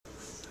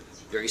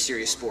very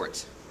serious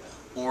sport,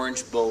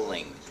 orange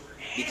bowling.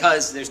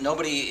 Because there's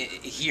nobody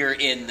here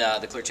in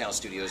the Clear Channel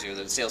studios here.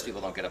 The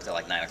salespeople don't get up till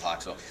like 9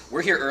 o'clock, so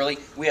we're here early.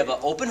 We have an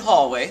open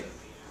hallway,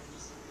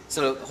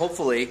 so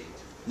hopefully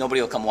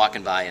nobody will come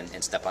walking by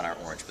and step on our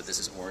orange. But this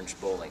is orange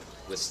bowling.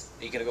 Are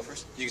you gonna go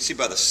first? You can see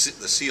by the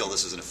seal,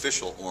 this is an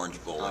official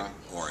orange bowling.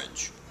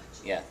 Orange.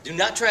 Yeah. Do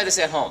not try this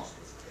at home.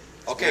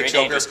 Okay, Very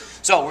Choker. dangerous.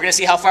 So we're gonna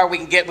see how far we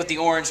can get with the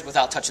orange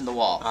without touching the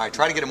wall. All right,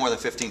 try to get it more than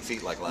 15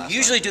 feet like last We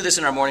usually do this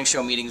in our morning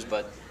show meetings,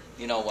 but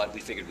you know what?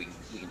 We figured we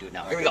can do it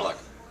now. Here we go. Luck.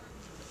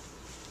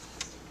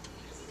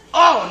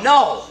 Oh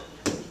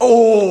no!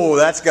 Oh,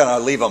 that's gonna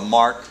leave a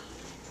mark.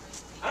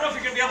 I don't know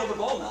if you're gonna be able to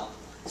bowl now.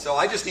 So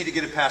I just need to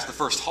get it past the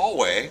first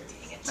hallway,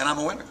 and I'm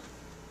a winner.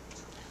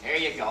 There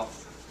you go.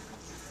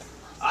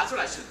 That's what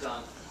I should have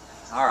done.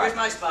 All right. Here's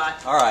my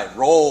spot. All right,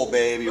 roll,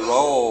 baby,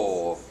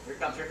 roll. Here it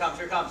comes, here it comes,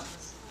 here it comes.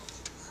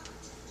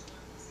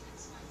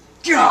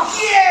 Yes!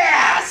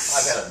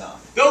 Yes! I've had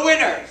enough. The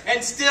winner,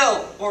 and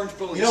still orange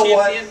bowling You know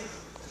champion.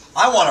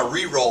 what? I want to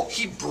re-roll.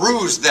 He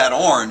bruised that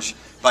orange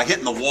by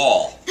hitting the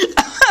wall.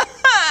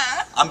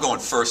 I'm going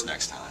first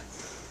next time.